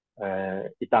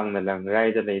一当的人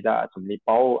来的来的，从你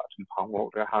包从旁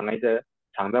我的行来的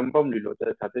长江泵里头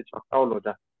的，他在找到了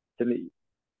的，这里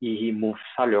一 move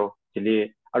下了，这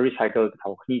里 recycle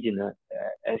头肯定呢，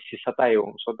是啥带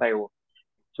用，啥带用，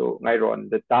就爱人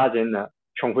的大人呢，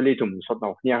全部里就唔说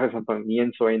到，你还是帮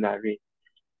年所以呢，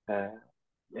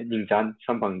宁战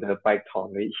上帮的拜讨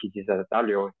的一起在大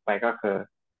流拜个个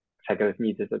才个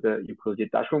你的这个有科技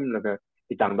大众那个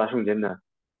一当大众真的，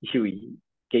一秀一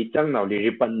给张脑里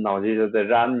日本脑子的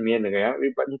燃面那个样，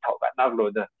日本你讨干那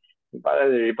个的，把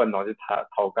日本脑子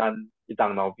讨干一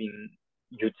当脑兵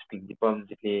有兵的帮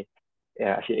这里，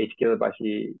是 HQ 把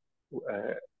是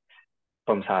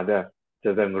帮啥的，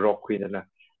这个 rock 的呢，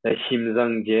在新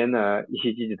增节呢一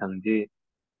些积极成绩，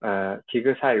这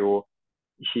个赛有。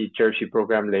是 jersey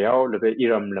program 了，那个伊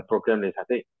朗的 program 了啥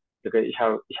的，那个一下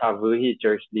子去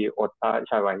jersey 我打一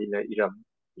下完了伊朗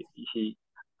一些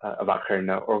瓦克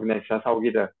呢 organize 啥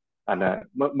个的，啊那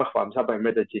没法啥办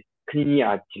没得去，肯定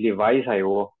啊这里外赛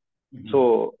哟，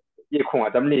所以也空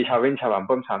啊，咱们一下问一下完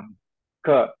本上，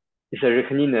可是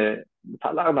肯定呢，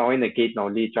他那个脑呢 gate 脑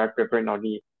里 drive paper 脑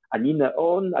里，啊你呢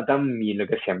on 啊咱们那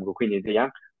个项目可以这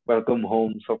样。Welcome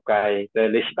home สกายแต่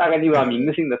เลยตากันนี่ว่ามิง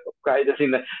สิ่งนั้นสกายแต่สิ่ง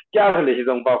นั้นจ้าเลยที่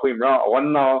ตรงป่าคุยมั้งวัน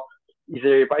นั้นอีเซ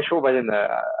ไปโชว์ไปเนี่ย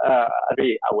อะไร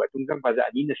เอาไว้ตรงกลางไปจะ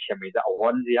อันนี้เนี่ยเชื่อมจะวั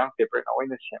นเดียวเปเปอร์เอาไว้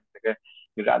เนี่ยเชื่อมแล้วก็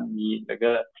ร้านนี้แล้ว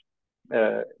ก็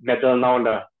metal now ล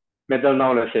ะ metal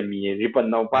now ละเชื่อมริบบิ้น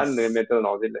now บ้านเลย metal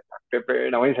now เลยเปเปอร์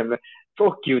เอาไว้เชื่อมเลย so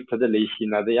cute 他的类型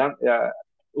那这样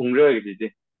红热的这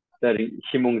在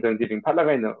新梦中这边拍那个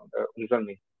呢红上的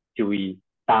就会。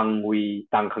当为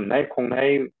当ข้างในคงใน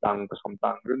当ผสม当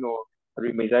หรือโนหรื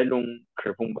อไม่ได้ลงเค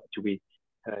รื่องแบบจุย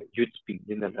ยุดปี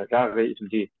นี่นั่นแหละก็เลยสมม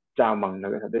ติจามังนะ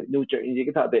ก็ถ้าได้ดูเจอนี่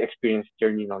ก็ถ้าได้ experience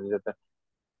journey เราจะ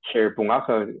share ปุ่งอ่ะ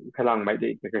คือพลังไม่ได้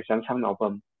ก็ฉันช่างเอาปั๊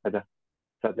มก็จะ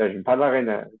ถ้าได้ยินพัดอะไรเ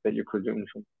นี่ยจะอยู่คุยกัน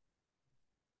ชุ่ม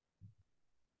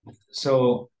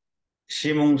So,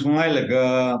 Shimong Sungai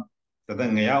Laga,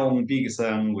 Tadang Ngayawong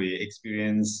Bigasang, we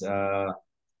experience,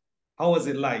 how was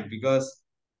it like? Because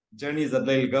journeys at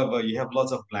Lail Gava, you have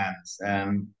lots of plans.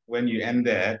 And when you end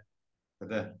there,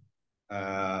 the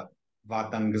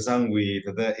Vatang Gasang, we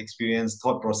the experience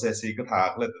thought process, you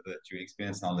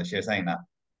experience knowledge, share saying that.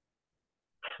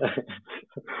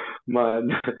 mà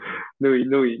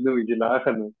nuôi gì lá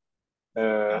khăn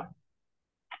Yeah.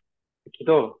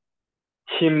 kito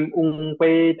chim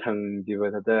bay thằng gì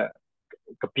vậy thật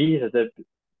cái bi thật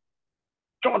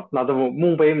chót nào đó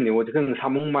bay mình tôi cứ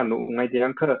tham mà nó ngay thì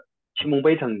anh cứ chim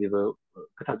bay thằng gì vậy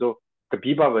cái thật cái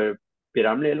bi bao vậy bị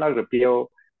làm lên là cái biao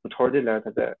một thôi thì là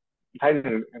thật thấy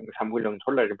tham cái lần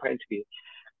thôi là cái phải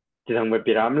thì thằng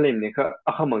bị làm lên này cái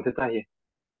không mong tới đây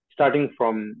starting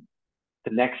from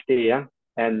the next day yeah,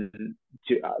 and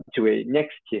to a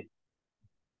next year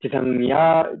thì thằng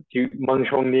nhá thì mang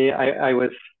song đi I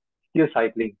was still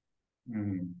cycling.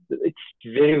 It's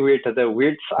very weird that the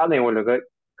weird sa này là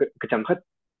cái chẳng hết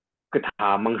cái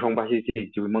thả mang song ba thì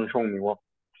chỉ mang song này wo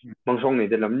mang song này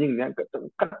để làm những cái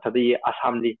cắt thật đi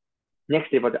Assam đi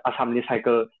next day vào Assam đi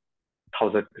cycle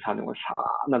thảo giật cái thằng này wo sa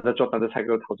nó đã chọn nó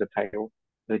cycle thảo giật cycle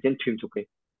rồi trên thuyền chụp cái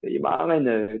thì ba ngày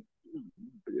này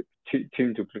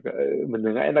thuyền chụp cái mình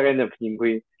đừng ngay là cái này nhìn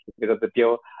quy cái đó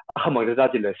tiêu không mang ra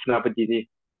chỉ là snapdy đi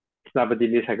snapdy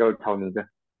đi cycle thảo này cái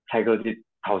cycle đi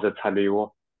thảo giật cycle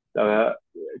wo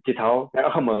这套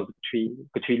然后么个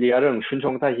推理啊种顺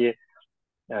从那些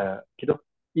그래도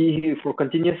이 for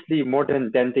continuously more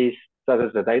than 10 days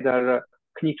자자자 다이다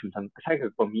그니 좀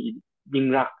사이클 범위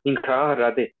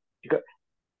닝락라데 그러니까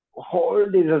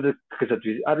홀리서 그래서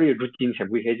아르 루틴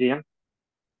셈부 해지양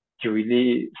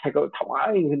주일이 사이클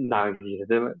타와이 나기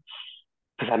그다음에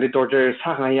사실 도저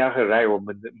상하야 그래我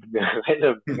们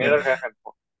해서 내가看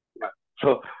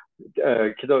so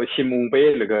그래도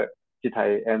신문배那个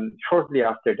and shortly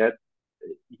after that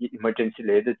emergency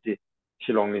later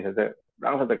Shillong is the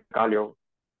Galio.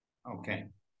 Okay.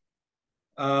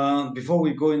 Before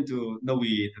we go into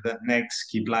the next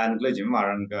key plan, so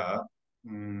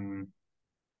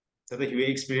that we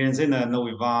experience in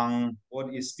Novi Vang,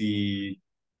 what is the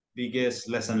biggest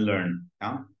lesson learned?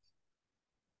 Yeah?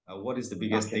 What is the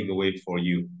biggest takeaway for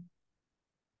you?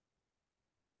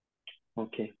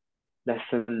 Okay.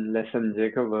 Lesson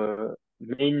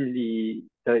mainly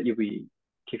the we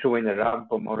kick away the ramp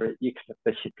or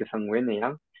the shit when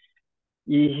young.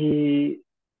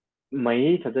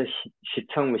 mấy thật ra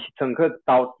시청 그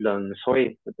다운런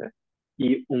소위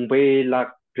이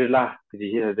웅베락 그라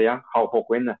그지 그냥 하고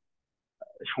보고는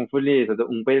충분히 그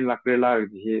웅베락 그라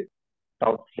그지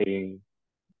다운링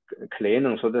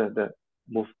클레는 소的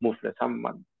move 了他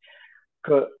们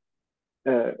그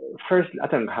first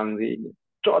어떤 강지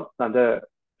저 나의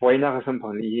보이나 같은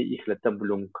방이 이클었던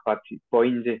물론 같이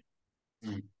보인지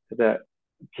그다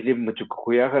지금 뭐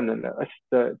죽고 야하는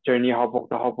어스 journey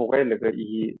하복에 내가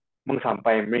이梦想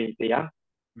primary 这样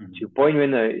就 point 原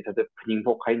来它的平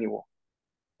复开你我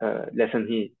lesson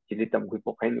ही 지리 तम कोई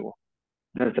पोखै no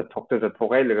न त थोक त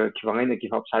थोकै लगा कि वंगै न कि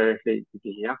फप सारे से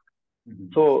कि या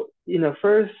So in the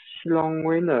first long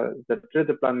way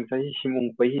the plan sa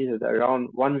himung pa around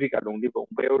 1 week along the bong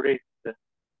pa already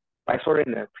by sorry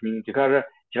na pning jikara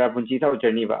jira bunji tau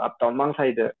journey ba up down mang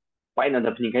side by na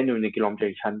da pning kai nu ni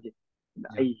kilometer chan ji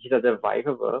ai hita the vai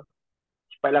ka ba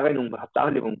by la kai nung ba hap ta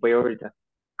li bong pa already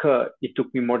it took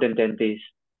me more than 10 days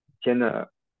chen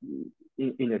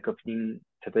in a kapning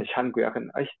ta da chan ku akan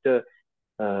ai the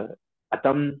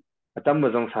atam atam ma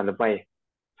jong sa la bai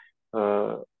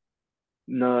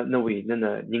那位人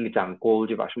个长高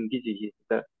对吧？兄弟姐姐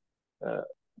的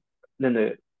那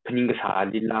肯定个啥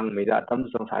的浪没的，他们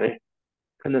说啥嘞？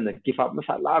可能give up 么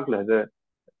啥拉了的，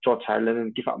做菜了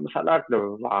give up 么啥拉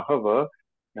了，哇呵不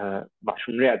把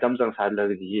兄弟他们说啥了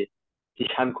的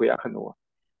看亏啊可能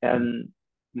，and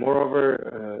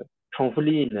moreover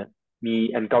thankfully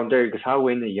me encounter 个啥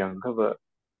way呢样个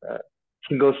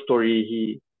single story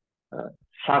he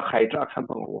啥开着看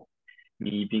朋友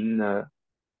，me 并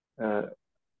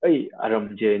ai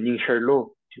aram je ning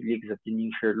sherlo lik zat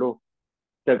ning sherlo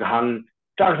ta hang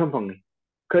char sam phang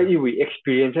ka I we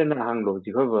experience na hang lo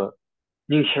ji ba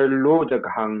ning sherlo da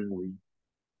hang we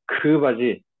khu ba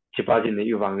ji chi ba ji ne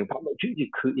yu wang pa ma chu ji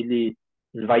khu ili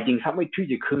inviting sa mai chu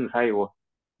ji khung sai wo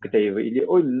ka dai we ili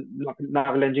oi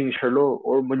nagaland jing sherlo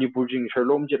or manipur jing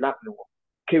sherlo m je lak no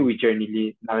ke we journey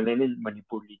li nagaland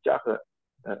manipur li cha ka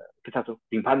ta to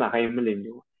ping pha na hai me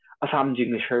le Assam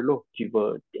jing sherlo ji ba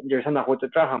danger sana ho ta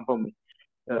tra ham pam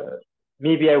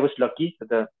maybe I was lucky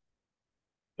the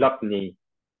luck ni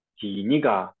ji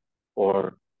niga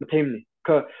or thêm ni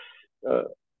ka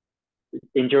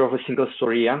danger of a single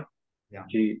story yang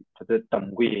ji ta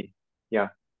tam gui ya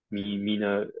mi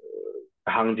na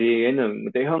hang ji en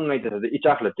de hang ngai da I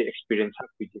chak la the experience ha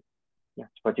ji ya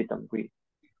pa ji tam gui.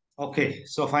 Okay,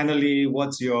 so finally,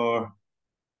 what's your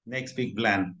next big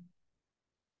plan?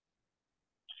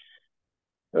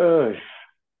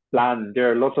 Plan. There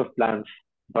are lots of plans,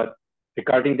 but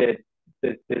regarding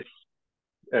this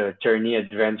journey,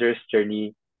 adventurous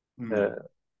journey,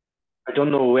 I don't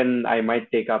know when I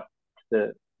might take up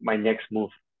my next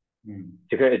move.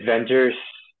 Because adventures,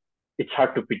 it's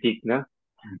hard to predict, na.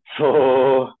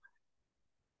 So,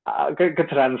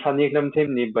 katran sanik nam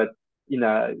thêm ni, but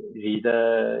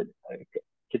reader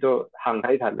kito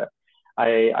hanghai thala.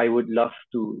 I would love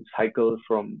to cycle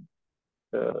from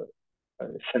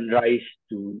sunrise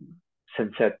to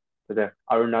sunset, the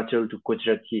Arunachal to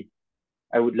Gujarati.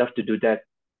 I would love to do that,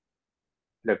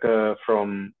 like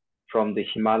from the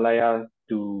Himalaya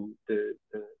to the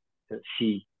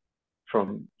sea,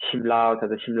 from Shimla to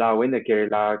the Shimla when the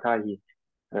Kerala tahi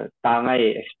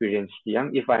tangai experience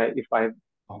yang if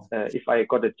I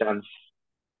got a chance.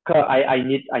 I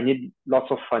need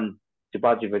lots of fun.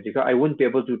 I wouldn't be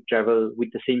able to travel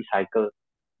with the same cycle.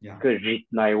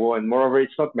 And moreover,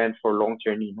 it's not meant for long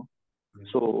journey, no.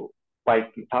 So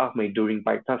bike during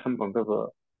bike some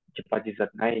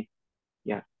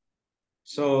yeah.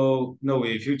 So no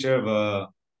way, future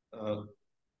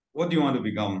what do you want to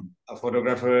become? A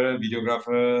photographer,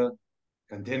 videographer,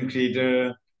 content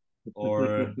creator,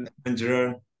 or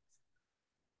adventurer?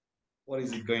 What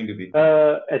is it going to be?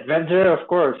 Adventure, of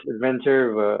course.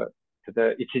 Adventure,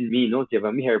 it's in me, no?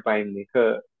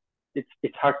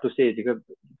 It's hard to say because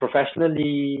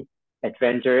professionally,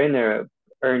 adventure and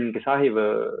earn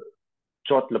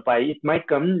short it might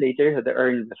come later the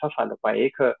earn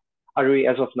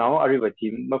as of now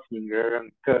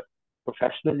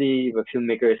professionally the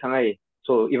filmmaker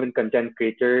so even content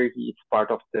creator he's part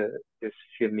of this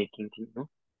filmmaking team, no?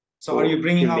 So are you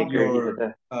bringing out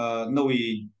your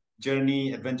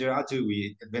journey adventure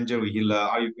adventure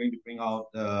are you going to bring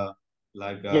out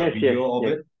like a video of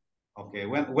it? Okay,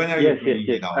 when are you bringing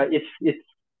it out?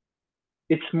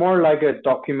 It's more like a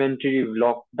documentary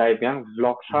vlog type,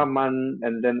 vlog saman,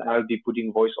 and then I'll be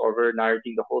putting voiceover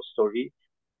narrating the whole story.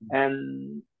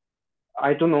 And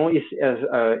I don't know, it's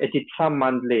edit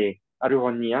saman le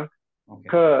aruhon niya.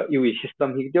 Ka iwi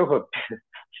system higdo ko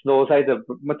slow side of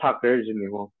matakers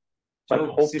mo. But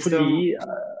hopefully,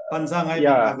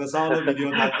 yeah.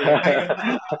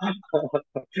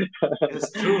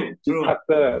 It's true.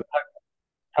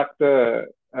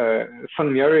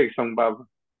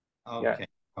 Okay.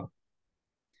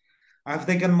 I've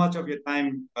taken much of your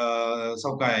time.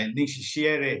 So kai ning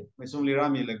share mesumli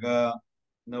rami laga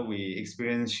no we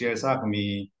experience share sa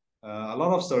kami a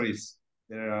lot of stories.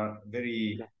 There are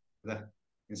very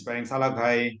inspiring salag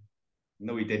hai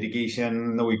no we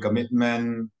dedication, no we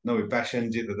commitment, no we passion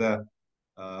jita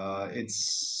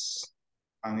it's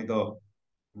ang ito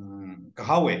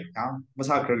kahawe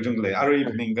masa kerjung le aru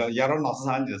evening ga yaro no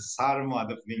san just sar mo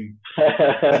the evening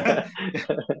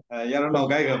yaro no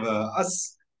gai ga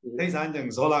as hey san jang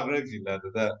zola kerjung la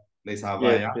lấy sao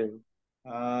vậy Yes, á. yes,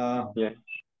 yeah.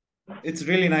 It's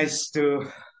really nice to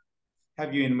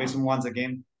have you in Maisum once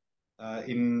again.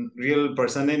 In real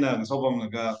person in sobom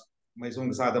naga Maisum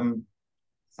sadam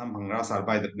sam hangra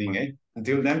sarbai the thing, eh?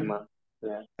 Until then,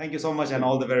 Yeah, thank you so much and yeah,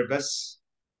 all the very best.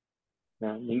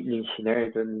 yeah. Ning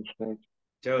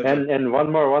Ciao, ciao. And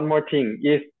one more thing.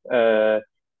 If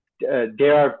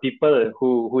there are people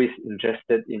who is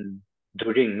interested in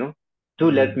doing, no,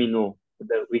 do let Mhm. me know.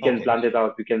 We can Okay. plan it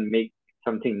out. We can make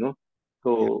something, no. Yeah.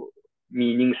 So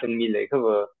meaning sang mi like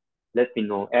let me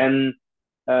know. And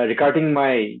regarding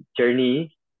my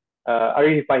journey,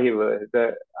 Ari Pahiva,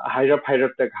 the higher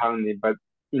up the hang, but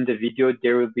in the video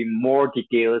there will be more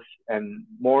details and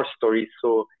more stories.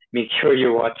 So make sure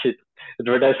you watch it.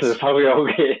 Advertisement how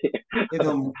okay.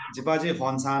 Itum jibaji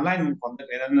hon san line hon the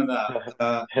kailan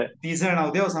na teaser now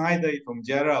deo sangai the from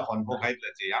jara hon ho kai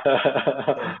the ya.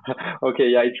 So Okay,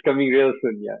 yeah, it's coming real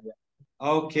soon. Yeah, yeah.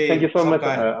 Thank you okay, so sob much,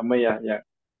 guy. Amaya. Yeah.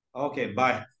 Okay,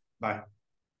 bye. Bye.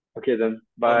 Okay then. All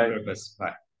the Bye. very best.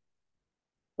 Bye.